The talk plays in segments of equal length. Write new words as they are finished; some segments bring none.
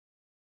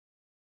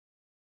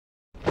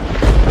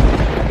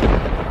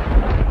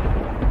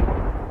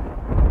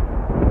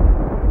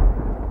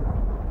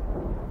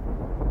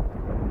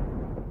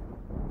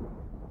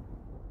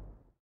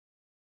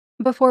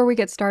Before we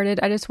get started,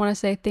 I just want to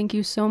say thank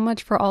you so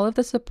much for all of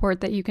the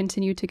support that you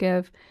continue to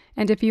give.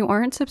 And if you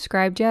aren't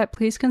subscribed yet,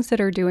 please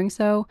consider doing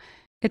so.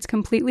 It's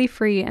completely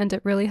free and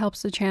it really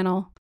helps the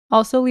channel.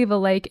 Also leave a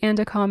like and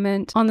a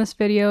comment on this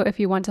video if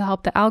you want to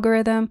help the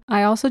algorithm.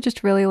 I also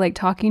just really like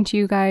talking to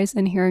you guys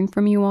and hearing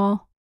from you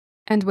all.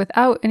 And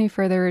without any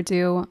further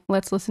ado,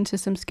 let's listen to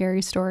some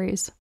scary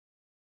stories.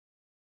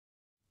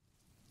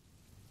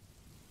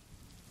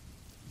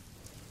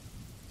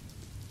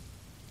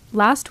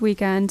 Last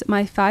weekend,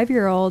 my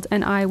 5-year-old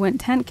and I went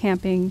tent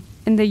camping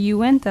in the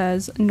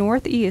Uintas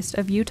northeast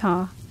of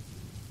Utah.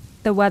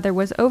 The weather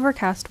was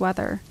overcast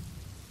weather.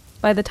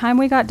 By the time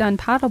we got done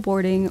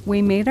paddleboarding,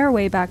 we made our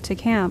way back to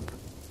camp.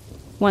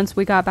 Once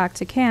we got back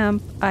to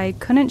camp, I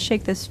couldn't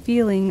shake this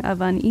feeling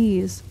of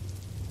unease.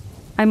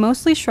 I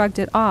mostly shrugged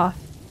it off,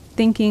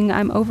 thinking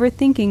I'm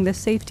overthinking the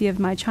safety of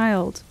my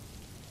child.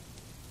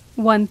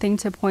 One thing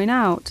to point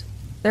out,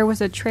 there was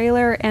a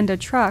trailer and a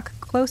truck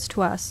close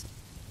to us,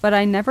 but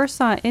I never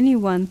saw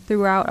anyone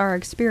throughout our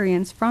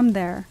experience from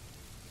there.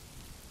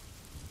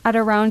 At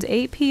around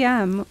 8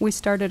 p.m., we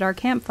started our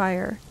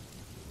campfire.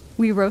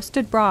 We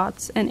roasted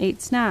broths and ate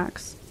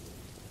snacks.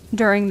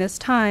 During this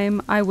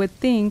time, I would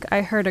think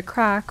I heard a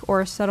crack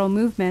or a subtle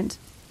movement,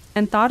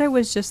 and thought it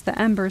was just the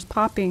embers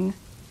popping.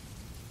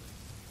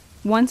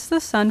 Once the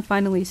sun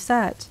finally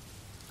set,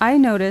 I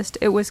noticed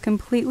it was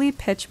completely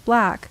pitch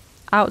black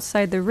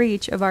outside the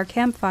reach of our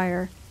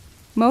campfire,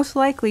 most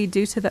likely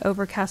due to the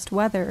overcast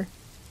weather.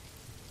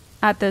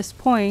 At this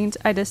point,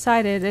 I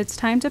decided it's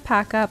time to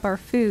pack up our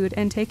food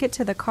and take it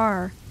to the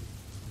car.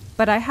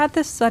 But I had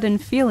this sudden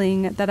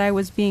feeling that I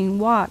was being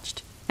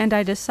watched, and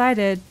I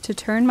decided to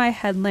turn my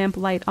headlamp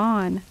light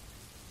on.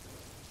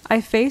 I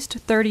faced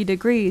 30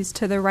 degrees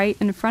to the right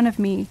in front of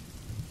me.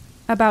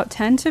 About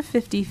 10 to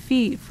 50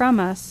 feet from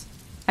us,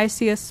 I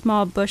see a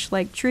small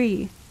bush-like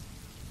tree.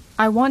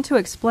 I want to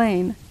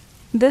explain.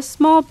 This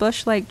small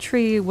bush-like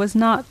tree was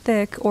not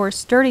thick or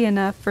sturdy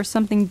enough for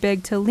something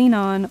big to lean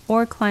on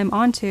or climb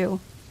onto.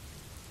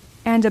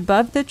 And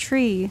above the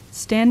tree,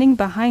 standing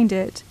behind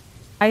it,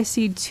 I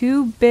see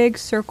 2 big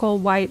circle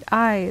white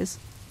eyes,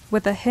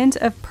 with a hint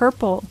of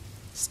purple,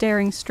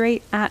 staring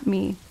straight at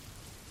me.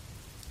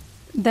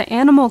 The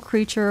animal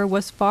creature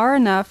was far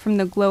enough from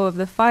the glow of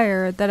the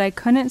fire that I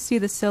couldn't see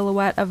the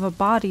silhouette of a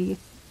body,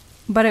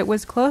 but it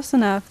was close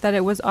enough that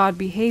it was odd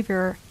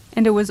behavior,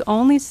 and it was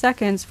only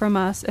seconds from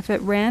us if it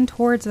ran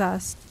towards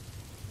us.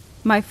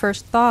 My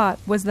first thought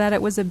was that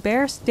it was a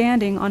bear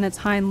standing on its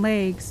hind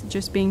legs,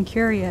 just being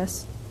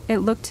curious. It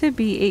looked to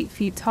be 8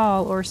 feet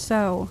tall or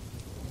so.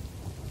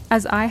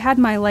 As I had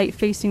my light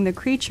facing the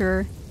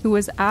creature, who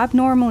was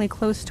abnormally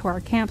close to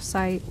our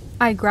campsite,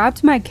 I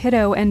grabbed my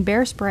kiddo and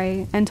bear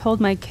spray and told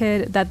my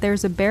kid that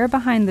there's a bear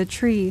behind the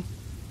tree,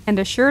 and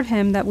assured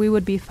him that we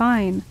would be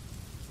fine.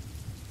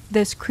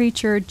 This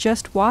creature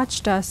just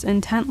watched us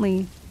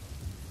intently.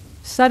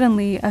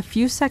 Suddenly, a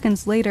few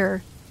seconds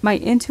later, my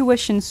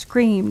intuition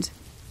screamed,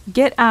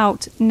 "Get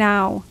out,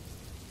 now!"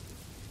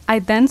 I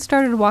then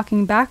started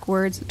walking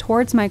backwards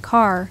towards my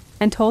car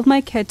and told my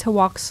kid to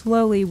walk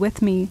slowly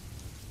with me.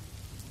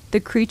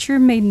 The creature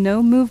made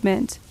no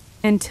movement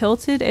and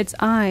tilted its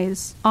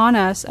eyes on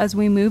us as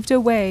we moved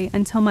away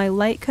until my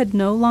light could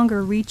no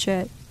longer reach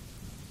it.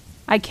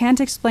 I can't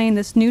explain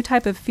this new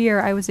type of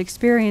fear I was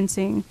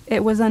experiencing.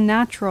 It was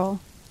unnatural.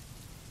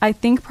 I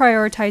think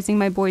prioritizing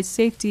my boy's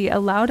safety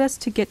allowed us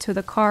to get to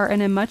the car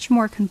in a much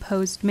more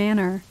composed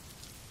manner.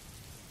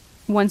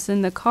 Once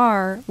in the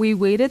car, we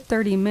waited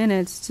 30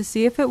 minutes to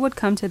see if it would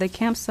come to the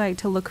campsite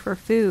to look for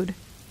food,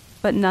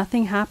 but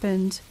nothing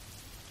happened.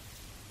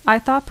 I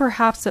thought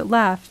perhaps it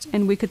left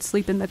and we could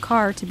sleep in the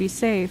car to be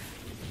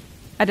safe.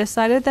 I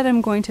decided that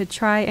I'm going to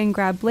try and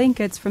grab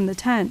blankets from the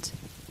tent,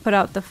 put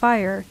out the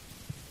fire,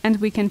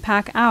 and we can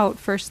pack out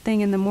first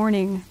thing in the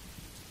morning.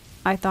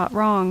 I thought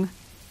wrong.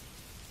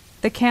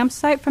 The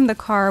campsite from the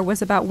car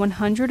was about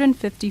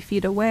 150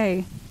 feet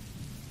away.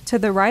 To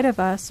the right of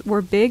us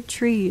were big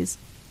trees,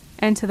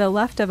 and to the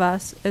left of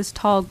us is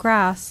tall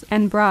grass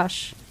and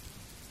brush.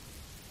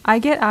 I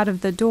get out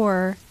of the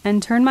door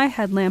and turn my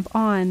headlamp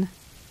on.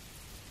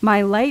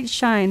 My light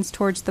shines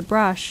towards the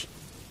brush,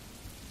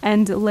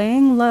 and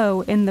laying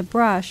low in the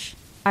brush,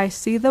 I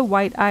see the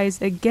white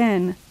eyes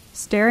again,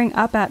 staring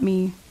up at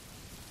me.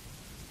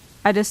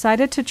 I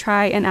decided to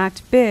try and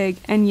act big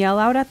and yell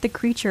out at the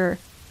creature,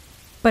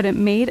 but it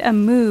made a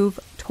move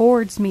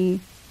towards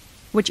me,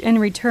 which in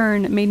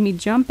return made me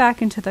jump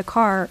back into the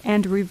car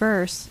and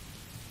reverse.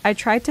 I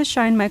tried to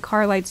shine my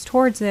car lights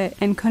towards it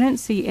and couldn't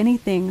see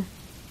anything.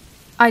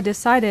 I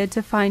decided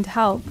to find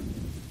help.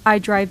 I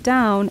drive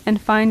down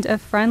and find a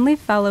friendly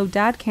fellow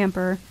dad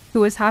camper who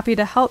was happy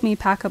to help me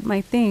pack up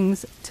my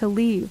things to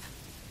leave.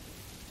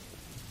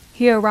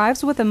 He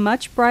arrives with a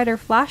much brighter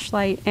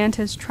flashlight and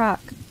his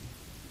truck.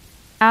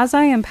 As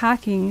I am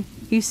packing,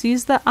 he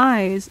sees the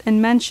eyes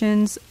and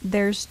mentions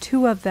there's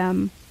 2 of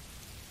them.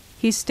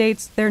 He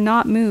states they're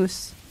not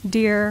moose,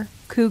 deer,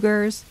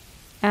 cougars,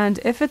 and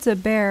if it's a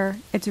bear,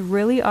 it's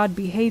really odd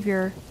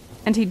behavior,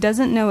 and he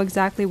doesn't know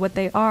exactly what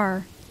they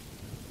are.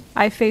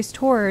 I face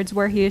towards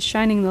where he is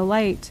shining the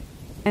light,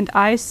 and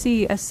I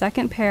see a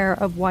second pair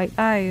of white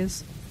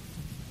eyes.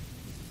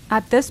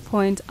 At this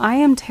point, I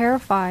am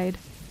terrified.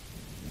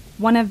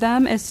 One of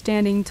them is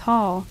standing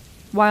tall,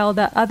 while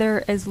the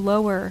other is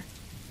lower.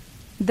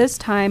 This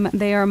time,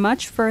 they are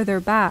much further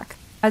back,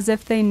 as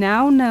if they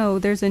now know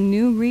there's a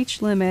new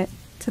reach limit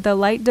to the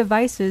light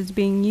devices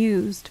being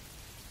used.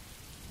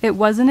 It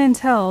wasn't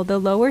until the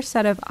lower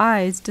set of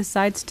eyes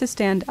decides to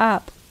stand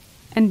up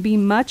and be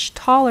much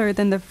taller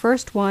than the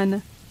first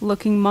one,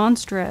 looking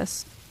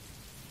monstrous.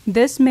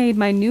 This made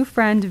my new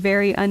friend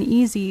very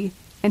uneasy,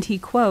 and he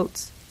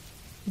quotes,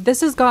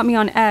 "This has got me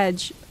on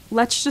edge.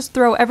 Let's just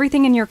throw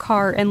everything in your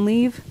car and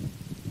leave."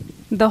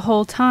 The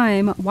whole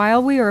time,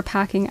 while we were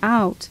packing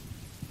out,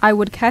 I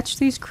would catch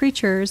these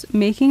creatures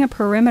making a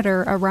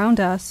perimeter around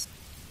us.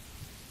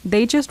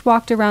 They just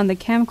walked around the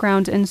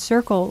campground in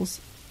circles,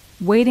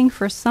 waiting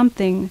for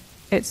something,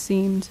 it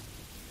seemed.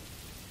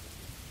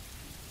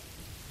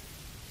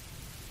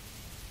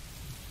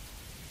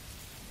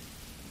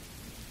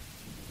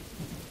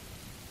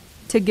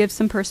 To give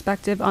some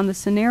perspective on the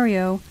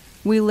scenario,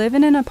 we live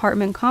in an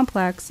apartment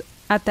complex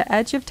at the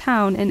edge of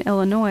town in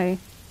Illinois.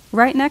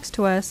 Right next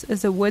to us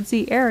is a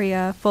woodsy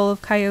area full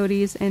of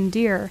coyotes and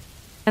deer,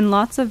 and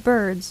lots of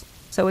birds,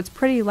 so it's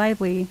pretty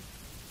lively.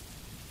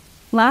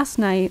 Last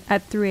night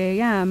at 3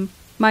 a.m.,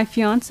 my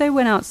fiancée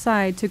went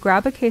outside to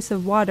grab a case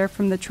of water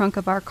from the trunk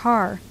of our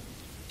car.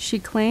 She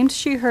claimed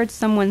she heard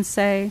someone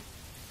say,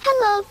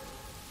 "Hello,"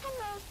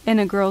 in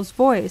a girl's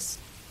voice,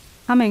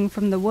 coming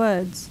from the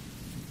woods.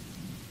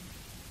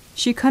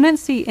 She couldn't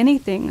see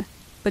anything,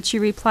 but she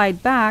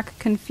replied back,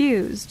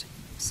 confused,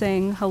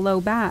 saying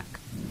hello back.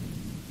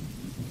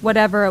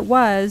 Whatever it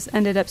was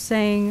ended up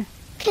saying,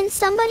 "Can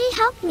somebody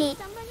help me?"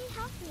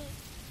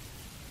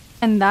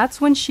 And that's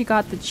when she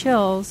got the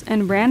chills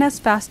and ran as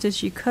fast as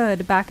she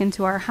could back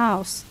into our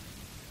house.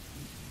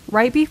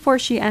 Right before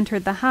she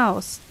entered the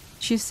house,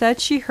 she said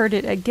she heard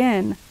it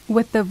again,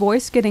 with the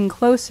voice getting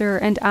closer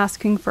and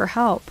asking for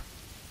help.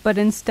 But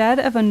instead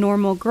of a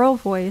normal girl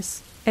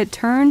voice, it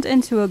turned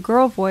into a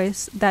girl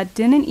voice that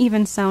didn't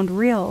even sound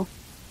real.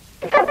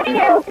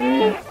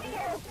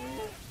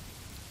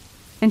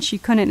 And she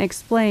couldn't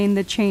explain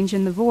the change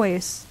in the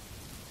voice.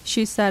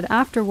 She said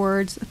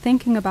afterwards,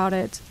 thinking about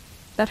it,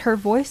 that her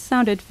voice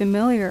sounded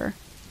familiar,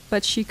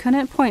 but she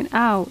couldn't point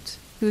out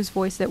whose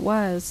voice it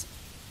was.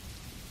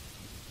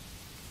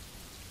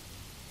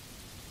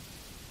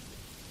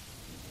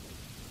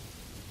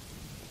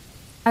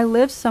 I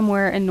live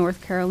somewhere in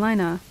North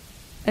Carolina.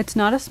 It's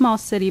not a small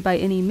city by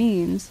any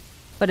means,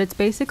 but it's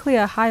basically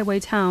a highway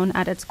town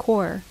at its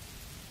core.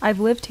 I've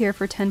lived here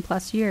for 10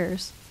 plus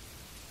years.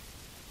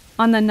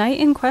 On the night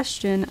in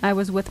question, I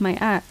was with my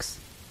ex.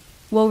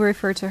 We'll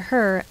refer to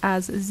her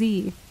as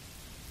Z.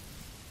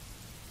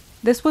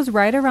 This was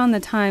right around the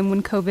time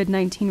when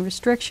COVID-19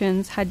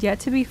 restrictions had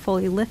yet to be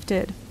fully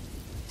lifted,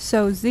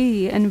 so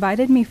Z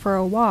invited me for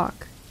a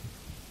walk.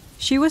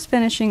 She was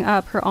finishing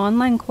up her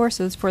online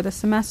courses for the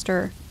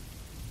semester,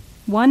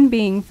 one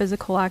being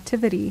physical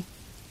activity,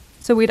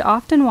 so we'd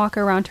often walk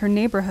around her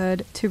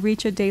neighborhood to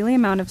reach a daily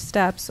amount of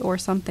steps or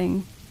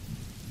something.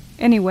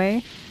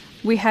 Anyway,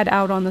 we head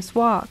out on this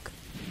walk.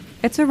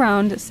 It's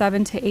around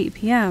 7 to 8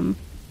 p.m.,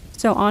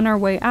 so on our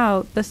way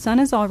out, the sun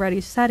is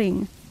already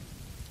setting.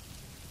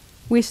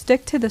 We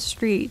stick to the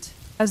street,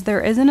 as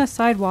there isn't a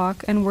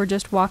sidewalk and we're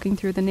just walking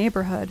through the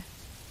neighborhood.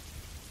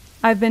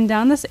 I've been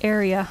down this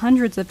area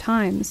hundreds of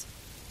times.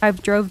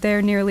 I've drove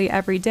there nearly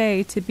every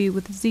day to be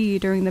with Z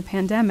during the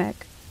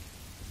pandemic.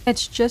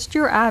 It's just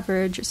your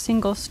average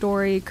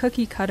single-story,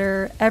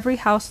 cookie-cutter, every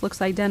house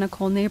looks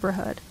identical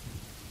neighborhood.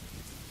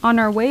 On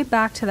our way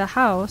back to the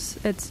house,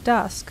 it's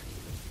dusk,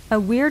 a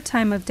weird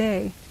time of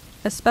day,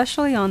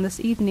 especially on this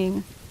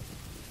evening.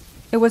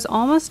 It was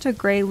almost a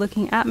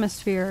gray-looking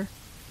atmosphere,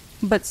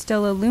 but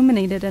still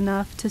illuminated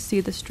enough to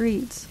see the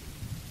streets.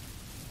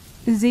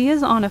 Z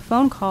is on a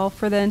phone call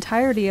for the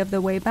entirety of the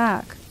way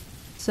back,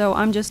 so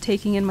I'm just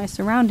taking in my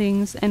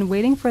surroundings and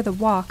waiting for the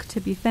walk to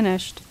be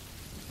finished.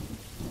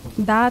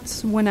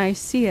 That's when I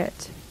see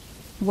it,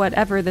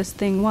 whatever this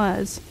thing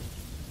was.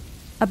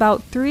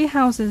 About 3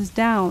 houses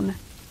down,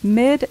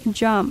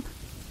 mid-jump,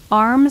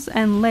 arms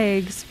and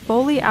legs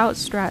fully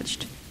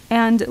outstretched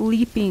and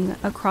leaping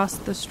across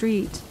the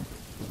street.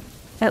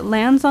 It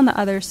lands on the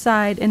other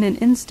side in an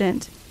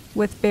instant,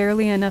 with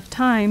barely enough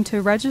time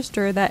to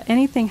register that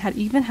anything had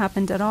even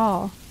happened at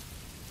all.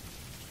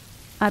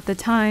 At the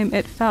time,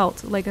 it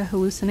felt like a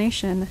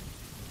hallucination,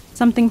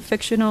 something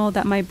fictional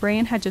that my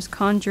brain had just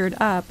conjured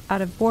up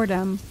out of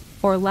boredom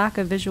or lack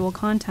of visual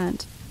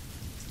content.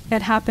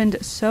 It happened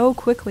so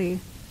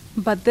quickly,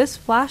 but this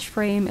flash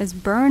frame is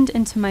burned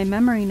into my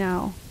memory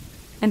now,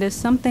 and is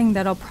something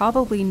that I'll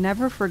probably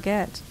never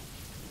forget.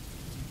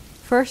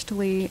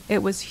 Firstly,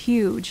 it was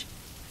huge,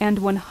 and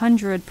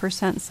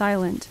 100%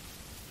 silent.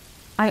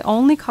 I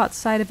only caught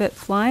sight of it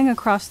flying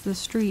across the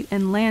street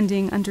and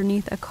landing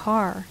underneath a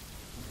car.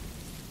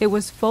 It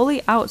was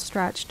fully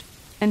outstretched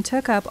and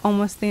took up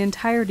almost the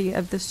entirety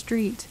of the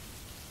street.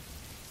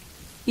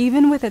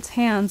 Even with its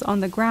hands on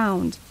the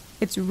ground,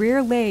 its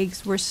rear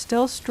legs were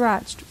still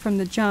stretched from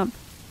the jump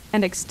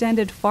and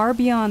extended far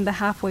beyond the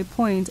halfway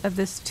point of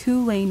this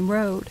 2-lane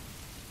road.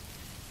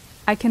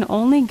 I can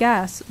only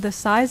guess the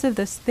size of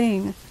this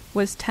thing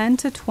was 10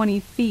 to 20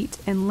 feet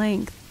in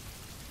length.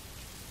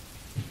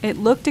 It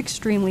looked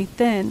extremely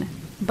thin,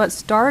 but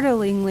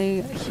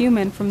startlingly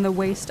human from the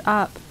waist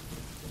up,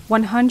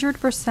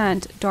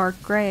 100%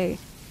 dark gray.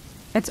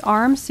 Its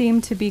arms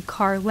seemed to be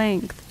car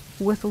length,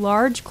 with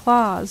large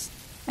claws,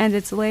 and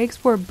its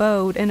legs were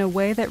bowed in a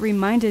way that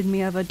reminded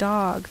me of a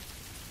dog.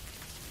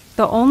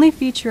 The only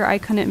feature I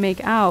couldn't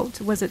make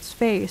out was its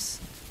face.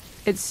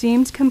 It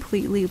seemed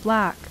completely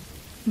black,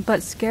 but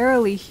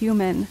scarily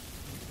human.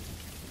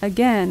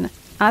 Again,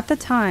 at the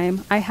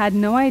time, I had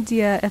no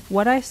idea if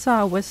what I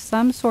saw was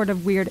some sort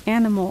of weird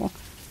animal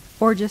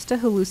or just a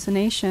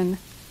hallucination.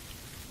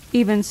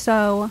 Even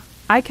so,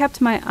 I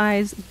kept my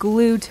eyes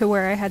glued to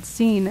where I had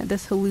seen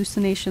this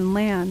hallucination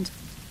land.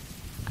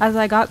 As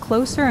I got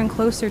closer and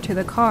closer to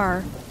the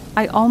car,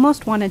 I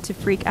almost wanted to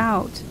freak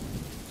out.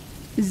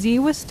 Z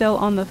was still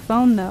on the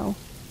phone though,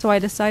 so I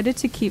decided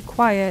to keep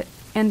quiet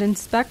and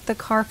inspect the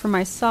car for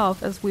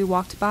myself as we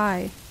walked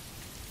by.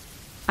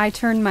 I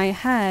turned my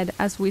head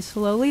as we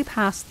slowly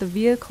passed the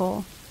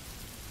vehicle.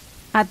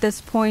 At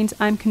this point,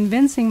 I'm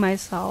convincing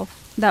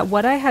myself that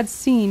what I had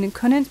seen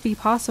couldn't be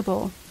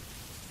possible,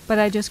 but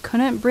I just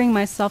couldn't bring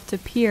myself to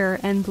peer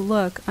and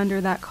look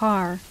under that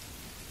car.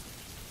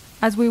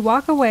 As we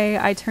walk away,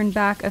 I turn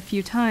back a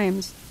few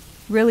times,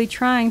 really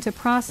trying to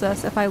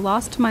process if I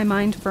lost my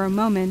mind for a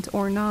moment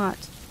or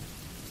not.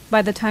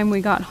 By the time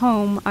we got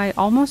home, I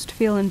almost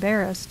feel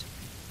embarrassed.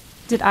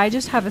 Did I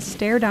just have a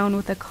stare down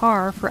with a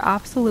car for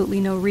absolutely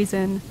no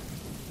reason?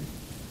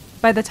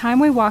 By the time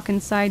we walk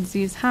inside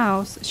Z's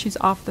house, she's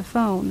off the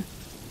phone.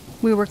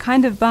 We were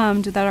kind of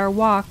bummed that our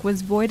walk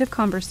was void of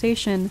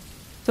conversation,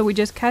 so we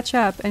just catch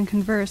up and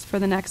converse for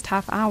the next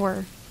half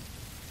hour.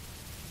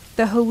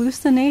 The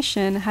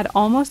hallucination had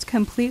almost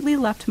completely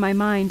left my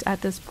mind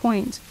at this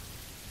point.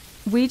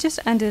 We just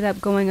ended up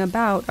going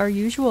about our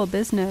usual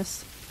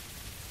business.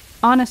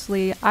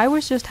 Honestly, I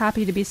was just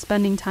happy to be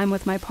spending time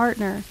with my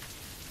partner.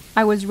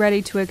 I was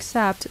ready to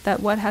accept that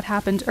what had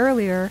happened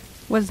earlier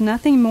was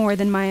nothing more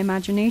than my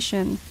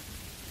imagination.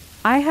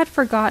 I had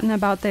forgotten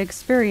about the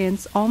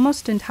experience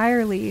almost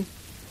entirely,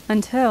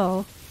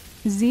 until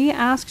Z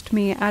asked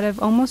me out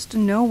of almost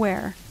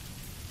nowhere,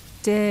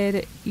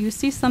 "Did you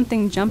see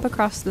something jump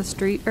across the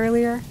street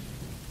earlier?"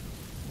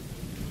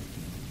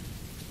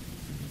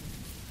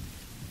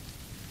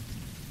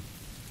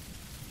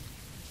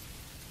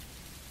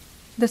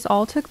 This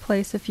all took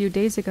place a few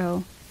days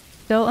ago,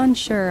 still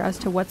unsure as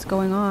to what's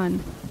going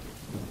on.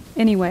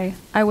 Anyway,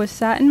 I was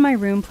sat in my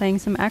room playing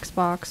some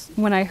Xbox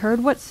when I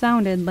heard what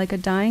sounded like a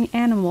dying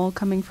animal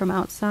coming from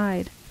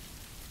outside.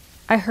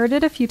 I heard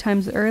it a few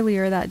times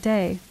earlier that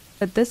day,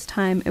 but this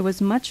time it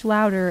was much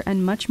louder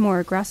and much more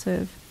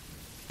aggressive.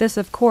 This,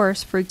 of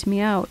course, freaked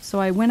me out, so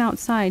I went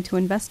outside to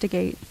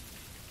investigate.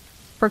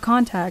 For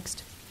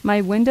context,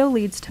 my window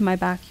leads to my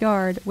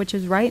backyard, which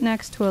is right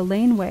next to a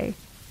laneway,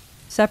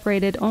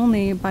 separated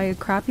only by a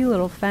crappy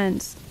little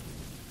fence.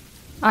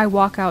 I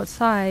walk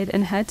outside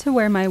and head to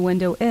where my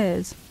window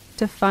is,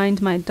 to find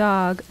my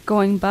dog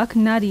going buck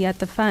nutty at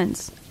the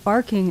fence,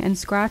 barking and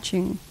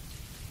scratching.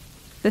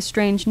 The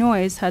strange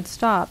noise had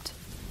stopped,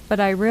 but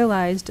I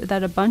realized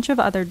that a bunch of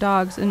other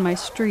dogs in my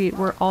street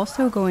were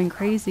also going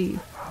crazy.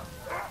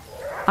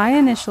 I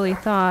initially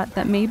thought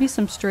that maybe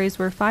some strays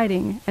were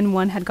fighting and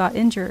one had got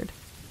injured,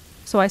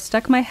 so I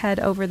stuck my head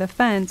over the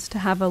fence to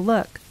have a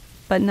look,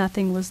 but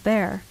nothing was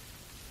there.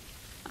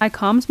 I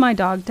calmed my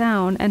dog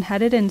down and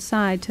headed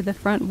inside to the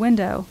front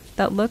window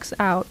that looks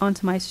out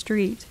onto my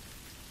street.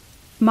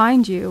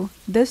 Mind you,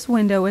 this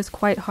window is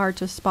quite hard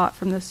to spot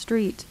from the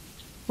street,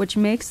 which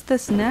makes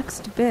this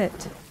next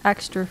bit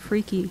extra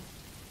freaky.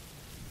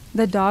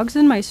 The dogs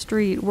in my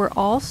street were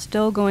all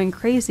still going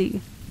crazy,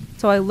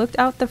 so I looked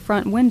out the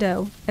front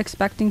window,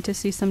 expecting to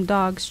see some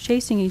dogs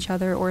chasing each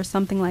other or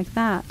something like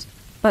that,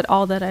 but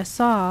all that I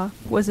saw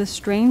was a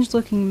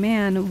strange-looking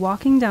man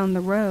walking down the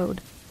road.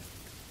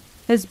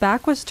 His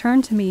back was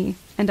turned to me,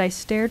 and I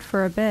stared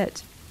for a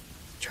bit,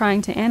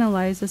 trying to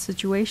analyze the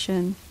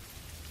situation.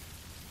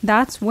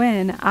 That's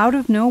when, out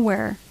of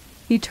nowhere,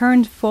 he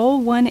turned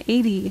full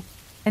 180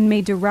 and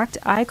made direct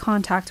eye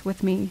contact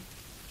with me.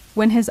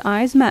 When his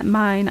eyes met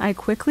mine, I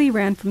quickly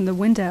ran from the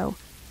window.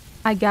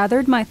 I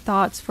gathered my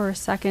thoughts for a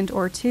second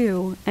or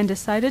two and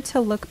decided to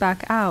look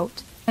back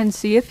out and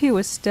see if he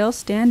was still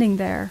standing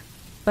there,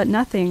 but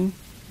nothing,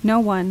 no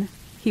one,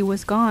 he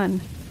was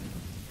gone.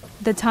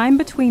 The time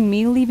between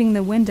me leaving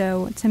the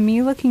window to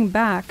me looking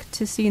back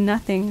to see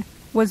nothing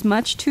was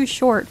much too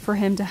short for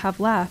him to have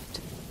left.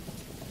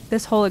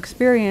 This whole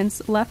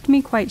experience left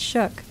me quite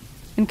shook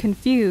and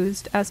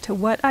confused as to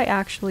what I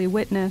actually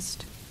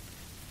witnessed.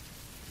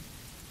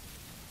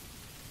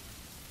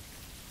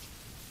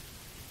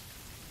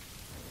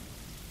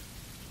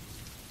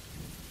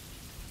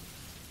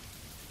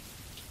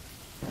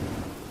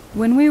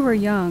 When we were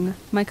young,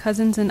 my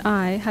cousins and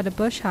I had a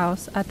bush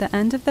house at the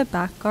end of the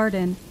back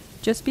garden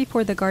just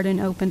before the garden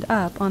opened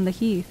up on the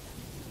heath.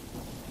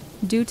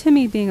 Due to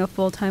me being a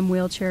full-time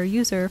wheelchair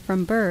user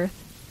from birth,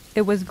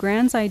 it was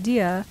Gran's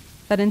idea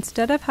that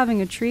instead of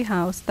having a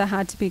treehouse that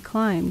had to be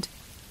climbed,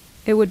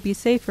 it would be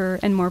safer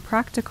and more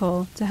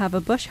practical to have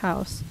a bush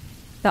house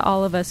that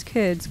all of us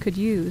kids could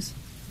use.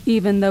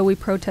 Even though we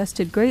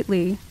protested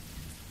greatly,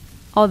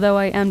 although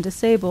I am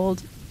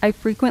disabled, I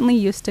frequently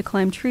used to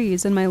climb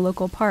trees in my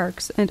local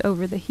parks and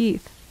over the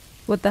heath,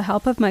 with the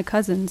help of my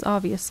cousins,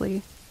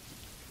 obviously.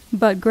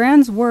 But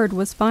Gran's word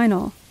was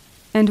final,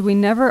 and we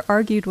never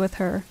argued with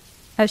her,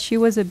 as she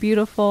was a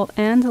beautiful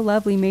and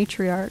lovely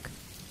matriarch,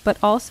 but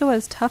also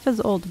as tough as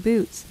old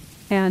boots,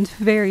 and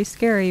very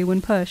scary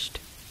when pushed.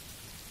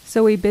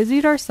 So we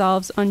busied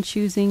ourselves on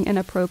choosing an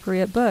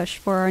appropriate bush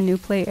for our new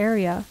play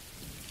area.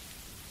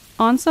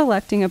 On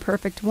selecting a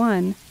perfect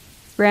one,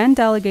 Gran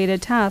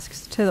delegated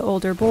tasks to the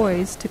older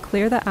boys to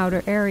clear the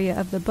outer area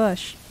of the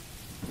bush,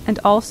 and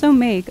also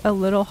make a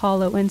little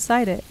hollow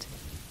inside it,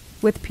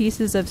 with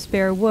pieces of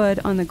spare wood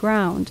on the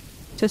ground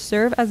to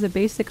serve as a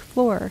basic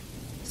floor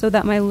so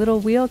that my little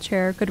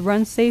wheelchair could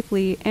run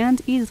safely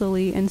and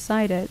easily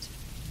inside it.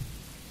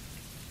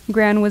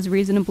 Gran was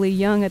reasonably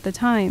young at the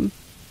time,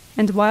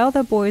 and while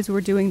the boys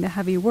were doing the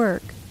heavy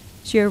work,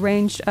 she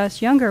arranged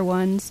us younger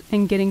ones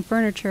in getting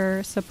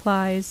furniture,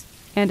 supplies,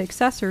 and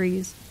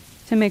accessories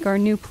to make our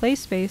new play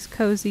space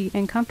cozy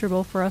and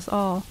comfortable for us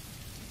all.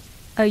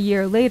 A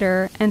year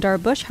later, and our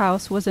bush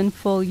house was in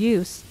full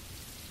use.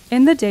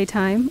 In the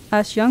daytime,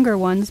 us younger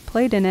ones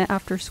played in it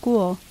after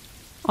school.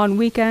 On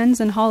weekends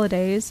and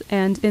holidays,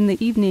 and in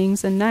the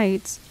evenings and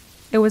nights,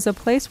 it was a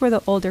place where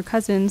the older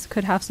cousins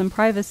could have some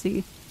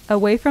privacy,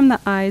 away from the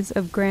eyes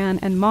of Gran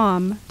and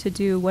Mom to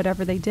do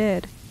whatever they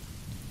did.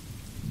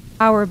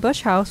 Our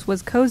bush house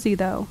was cozy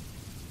though.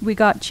 We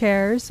got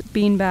chairs,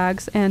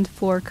 beanbags, and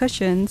floor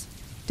cushions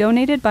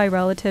donated by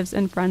relatives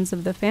and friends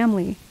of the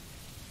family.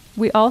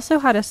 We also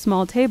had a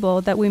small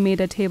table that we made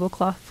a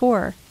tablecloth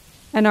for,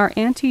 and our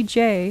Auntie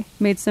Jay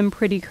made some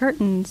pretty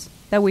curtains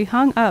that we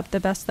hung up the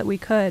best that we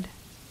could.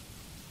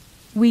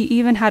 We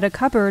even had a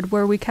cupboard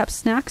where we kept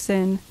snacks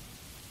in,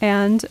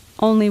 and,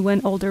 only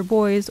when older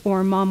boys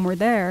or Mom were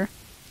there,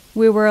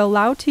 we were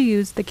allowed to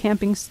use the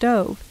camping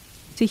stove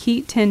to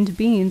heat tinned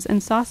beans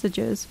and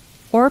sausages,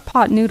 or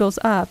pot noodles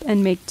up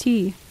and make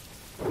tea.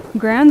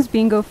 Gran's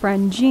bingo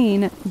friend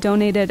Jean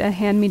donated a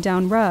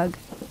hand-me-down rug.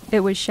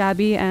 It was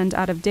shabby and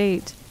out of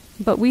date,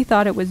 but we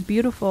thought it was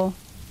beautiful.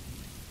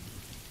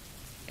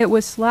 It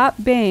was slap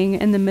bang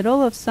in the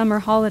middle of summer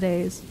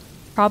holidays,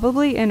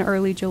 probably in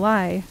early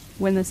July,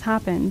 when this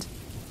happened.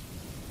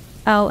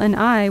 Elle and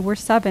I were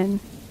 7,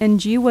 and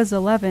G was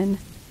 11.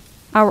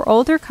 Our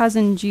older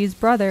cousin G's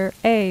brother,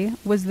 A,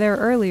 was there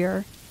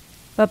earlier,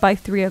 but by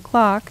 3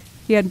 o'clock,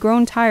 he had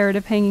grown tired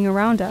of hanging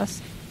around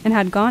us and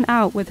had gone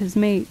out with his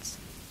mates.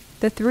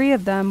 The 3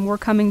 of them were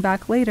coming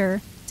back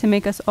later to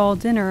make us all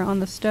dinner on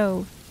the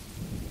stove.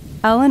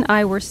 Elle and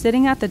I were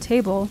sitting at the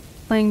table,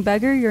 playing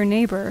Beggar Your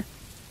Neighbor,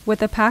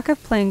 with a pack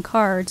of playing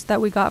cards that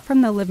we got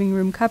from the living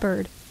room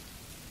cupboard.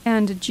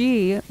 And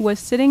G was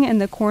sitting in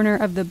the corner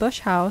of the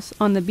bush house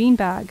on the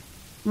beanbag,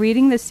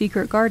 reading The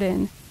Secret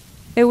Garden.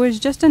 It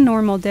was just a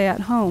normal day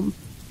at home.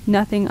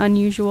 Nothing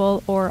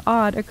unusual or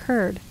odd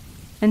occurred,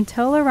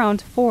 until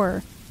around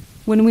 4,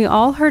 when we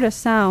all heard a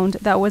sound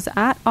that was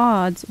at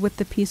odds with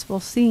the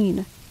peaceful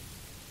scene.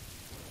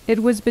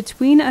 It was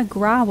between a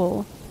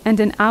growl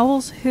and an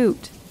owl's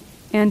hoot,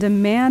 and a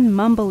man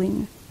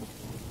mumbling.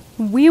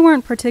 We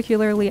weren't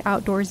particularly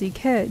outdoorsy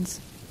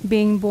kids,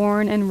 being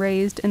born and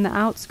raised in the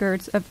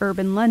outskirts of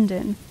urban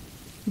London,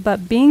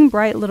 but being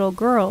bright little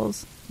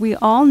girls, we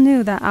all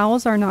knew that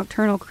owls are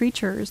nocturnal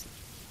creatures,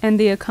 and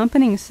the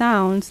accompanying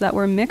sounds that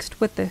were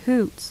mixed with the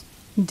hoots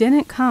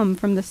didn't come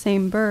from the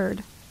same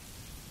bird.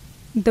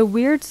 The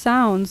weird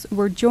sounds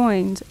were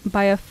joined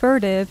by a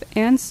furtive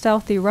and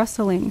stealthy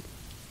rustling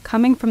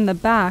coming from the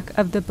back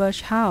of the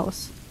bush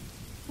house.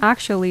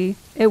 Actually,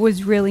 it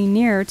was really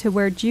near to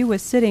where G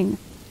was sitting,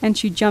 and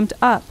she jumped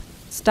up,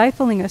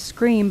 stifling a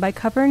scream by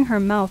covering her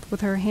mouth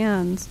with her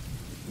hands.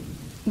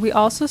 We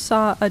also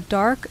saw a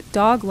dark,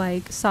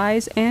 dog-like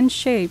size and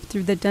shape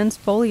through the dense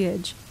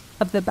foliage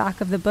of the back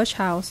of the bush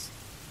house,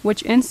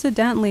 which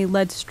incidentally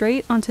led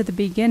straight onto the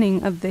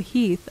beginning of the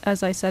heath,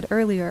 as I said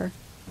earlier.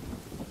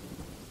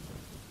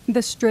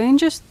 The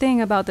strangest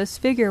thing about this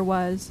figure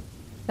was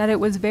that it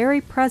was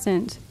very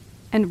present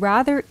and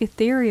rather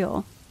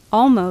ethereal,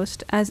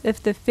 almost as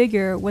if the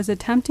figure was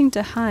attempting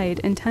to hide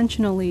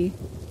intentionally.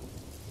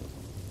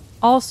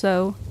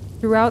 Also,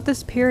 throughout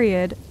this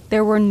period,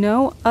 there were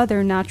no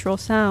other natural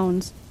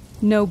sounds,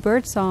 no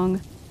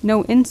birdsong,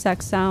 no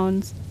insect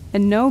sounds,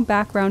 and no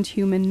background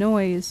human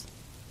noise.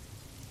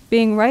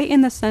 Being right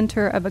in the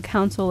center of a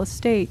council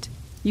estate,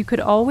 you could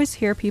always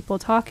hear people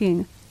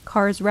talking,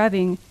 cars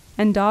revving,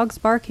 and dogs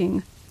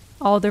barking,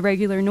 all the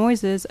regular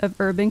noises of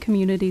urban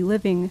community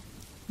living.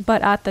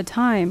 But at the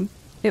time,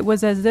 it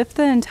was as if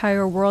the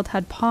entire world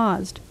had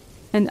paused,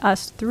 and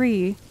us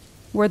 3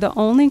 were the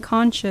only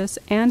conscious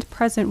and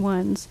present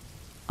ones,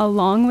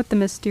 along with the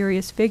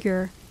mysterious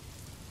figure.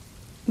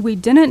 We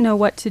didn't know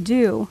what to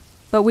do,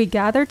 but we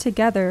gathered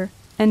together,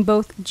 and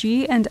both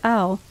G and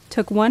L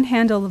took one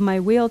handle of my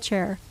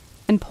wheelchair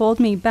and pulled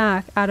me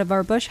back out of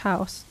our bush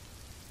house,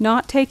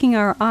 not taking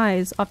our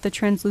eyes off the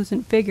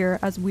translucent figure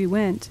as we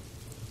went.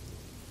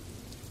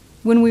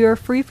 When we were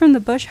free from the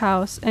bush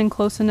house and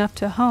close enough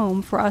to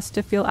home for us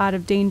to feel out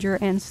of danger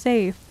and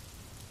safe,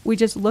 we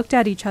just looked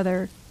at each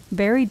other,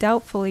 very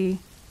doubtfully.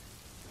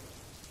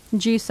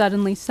 G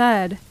suddenly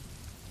said,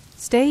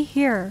 "Stay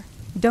here,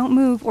 don't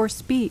move or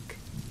speak."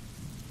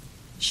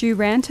 She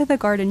ran to the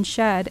garden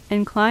shed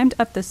and climbed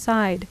up the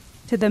side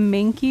to the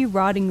manky,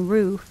 rotting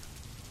roof.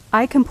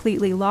 I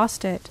completely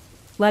lost it,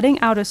 letting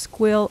out a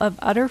squeal of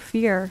utter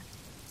fear.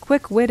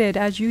 Quick-witted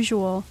as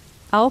usual,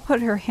 Elle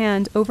put her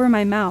hand over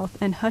my mouth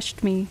and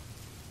hushed me.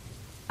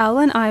 Elle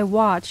and I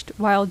watched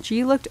while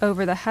G looked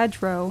over the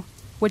hedgerow,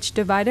 which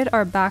divided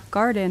our back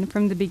garden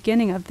from the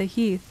beginning of the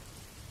heath.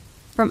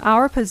 From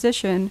our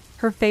position,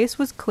 her face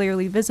was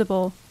clearly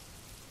visible.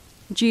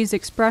 G's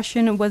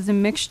expression was a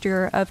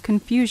mixture of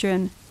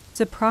confusion,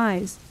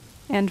 surprise,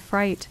 and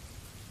fright,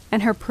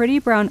 and her pretty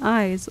brown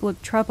eyes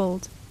looked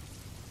troubled.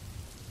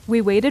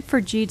 We waited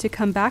for G to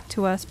come back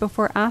to us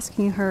before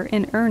asking her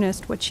in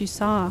earnest what she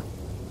saw.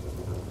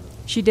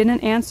 She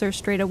didn't answer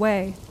straight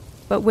away,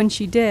 but when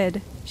she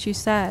did, she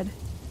said,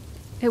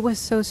 "It was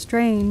so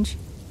strange.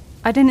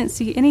 I didn't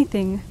see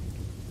anything.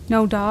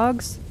 No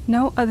dogs,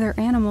 no other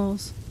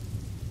animals."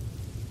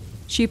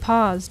 She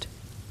paused,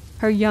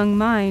 her young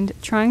mind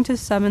trying to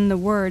summon the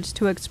words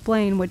to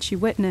explain what she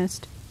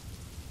witnessed.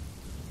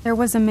 "There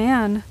was a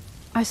man.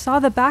 I saw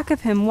the back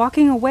of him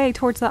walking away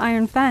towards the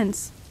iron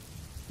fence."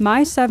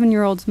 My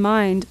 7-year-old's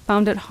mind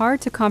found it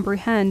hard to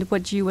comprehend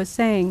what G was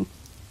saying,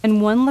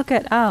 and one look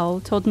at Elle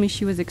told me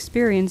she was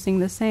experiencing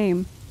the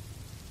same.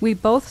 We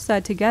both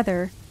said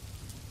together,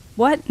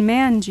 "What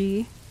man,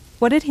 G?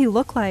 What did he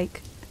look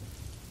like?"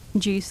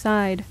 G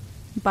sighed,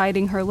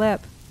 biting her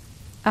lip,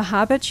 a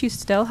habit she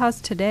still has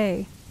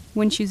today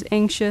when she's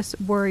anxious,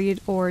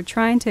 worried, or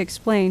trying to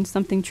explain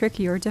something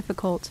tricky or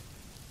difficult.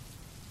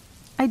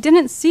 "I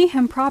didn't see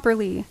him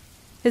properly.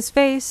 His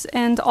face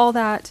and all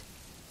that.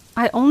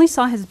 I only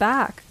saw his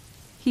back.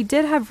 He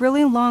did have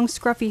really long,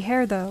 scruffy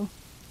hair, though."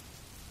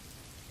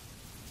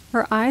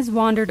 Her eyes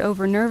wandered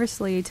over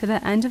nervously to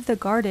the end of the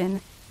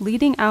garden,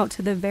 leading out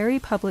to the very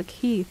public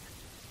heath.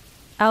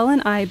 Elle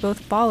and I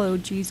both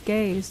followed G's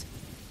gaze.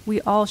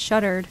 We all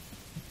shuddered.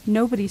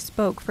 Nobody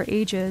spoke for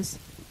ages.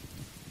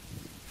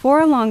 For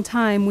a long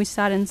time we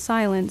sat in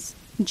silence,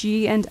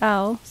 G and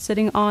Elle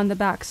sitting on the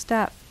back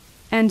step,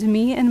 and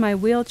me in my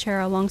wheelchair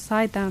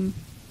alongside them.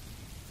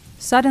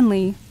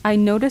 Suddenly, I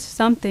noticed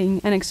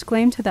something and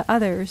exclaimed to the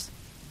others,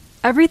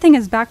 "Everything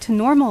is back to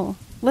normal.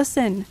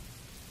 Listen."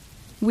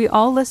 We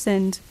all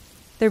listened.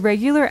 The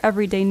regular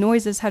everyday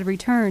noises had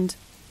returned.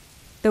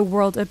 The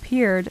world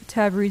appeared to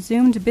have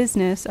resumed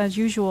business as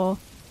usual.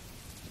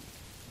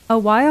 A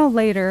while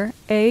later,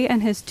 A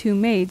and his 2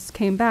 mates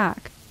came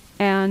back,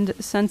 and,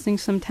 sensing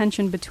some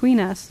tension between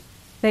us,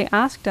 they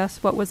asked us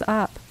what was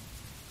up.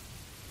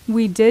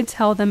 We did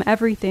tell them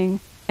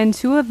everything, and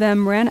 2 of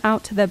them ran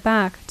out to the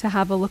back to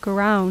have a look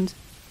around.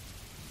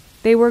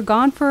 They were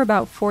gone for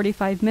about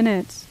 45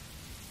 minutes.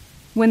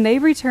 When they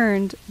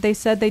returned, they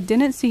said they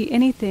didn't see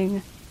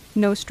anything,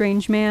 no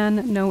strange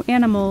man, no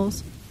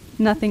animals,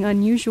 nothing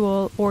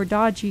unusual or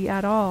dodgy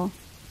at all.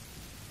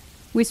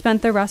 We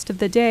spent the rest of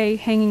the day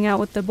hanging out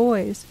with the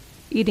boys,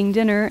 eating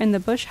dinner in the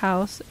bush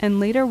house, and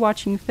later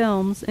watching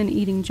films and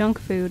eating junk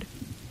food.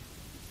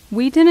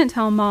 We didn't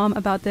tell Mom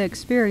about the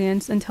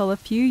experience until a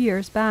few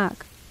years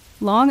back,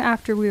 long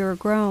after we were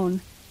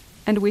grown,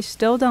 and we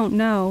still don't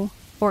know,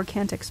 or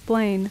can't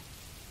explain,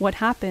 what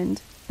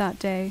happened that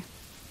day.